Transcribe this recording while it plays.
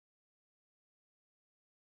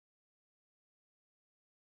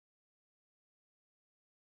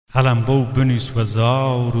قلم بو بنویس و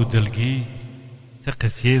زار و دلگیر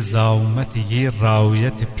تقصیه زامت یه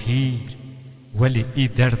رایت پیر ولی ای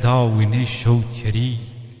درداوینه شو چری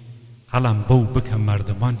قلم بو بکن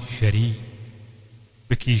مردمان شری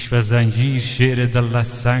بکیش و زنجیر شعر دل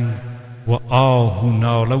سنگ و آه و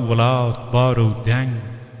ناله ولاد بار و دنگ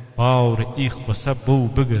بار ای خسه بو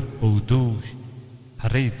بگر او دوش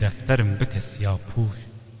پره دفترم بک سیاپوش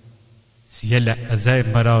سیل ازای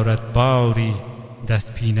مرارت باری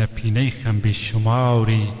دست پینه پینه خم بی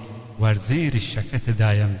شماری ورزیر شکت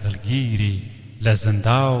دایم دلگیری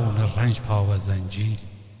لزندان رنج پا و زنجیری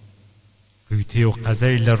قویتی و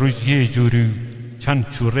قضای لروج یه جورو چند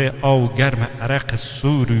چوره آو گرم عرق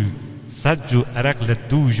سورو صد جو عرق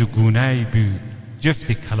لدوج و گونه بو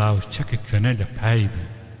جفت کلاوش چک کنه لپای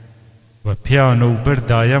بو و پیانو بر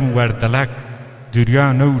دایم وردلک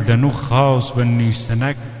دریانو لنو خاص و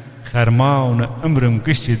نیسنک خرمان امرم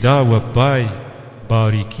گشت دا و بای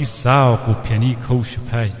باریکی ساق و پینی کوش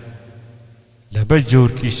پای لبه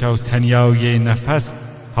جور کیشا و تنیاوی نفس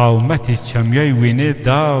حامت چمیای وینه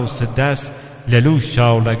داس دست للو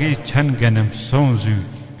شاولگی چند گنم سونزو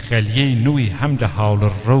خلیه نوی حمد حال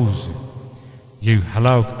روزو یو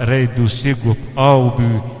حلاک اره دوسی گوب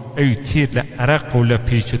آبو ای تیر لعرق و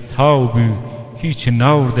لپیچ تابو هیچ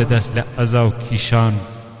نورد دست لعزاو کیشان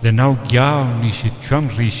لناو گیانیشی چون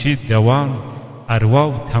ریشی دوان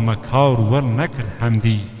ارواو تمکار ور نکرد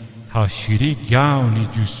همدی تا شیری گیانی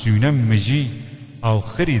جوسونه مجی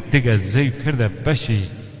آخری دیگه زیو کرده بشی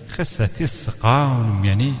خستی سقانم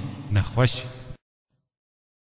یعنی نخوشی